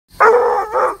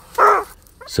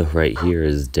So right here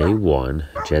is day one.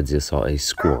 Jadzia saw a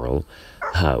squirrel.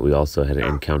 We also had an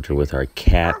encounter with our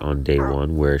cat on day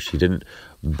one where she didn't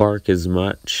bark as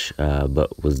much,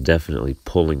 but was definitely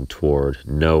pulling toward.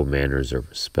 No manners or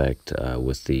respect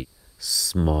with the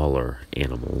smaller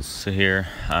animals. So here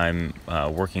I'm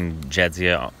working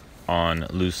Jadzia on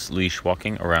loose leash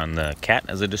walking around the cat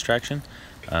as a distraction.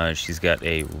 She's got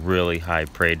a really high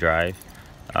prey drive,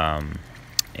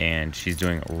 and she's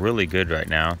doing really good right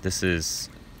now. This is,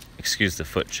 excuse the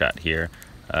foot shot here,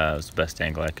 it was the best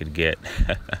angle I could get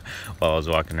while I was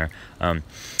walking her.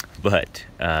 But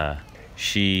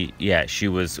she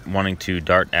was wanting to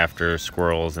dart after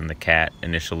squirrels and the cat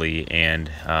initially, and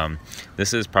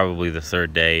this is probably the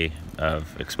third day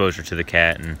of exposure to the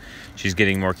cat, and she's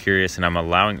getting more curious, and I'm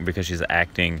allowing, because she's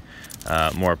acting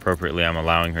more appropriately, I'm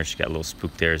allowing her, she got a little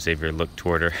spooked there, Xavier looked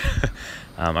toward her.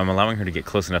 I'm allowing her to get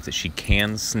close enough that she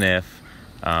can sniff,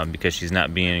 because she's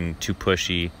not being too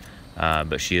pushy,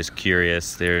 but she is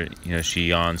curious. There, she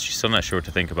yawns. She's still not sure what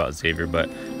to think about Xavier, but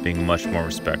being much more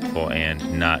respectful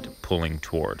and not pulling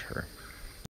toward her.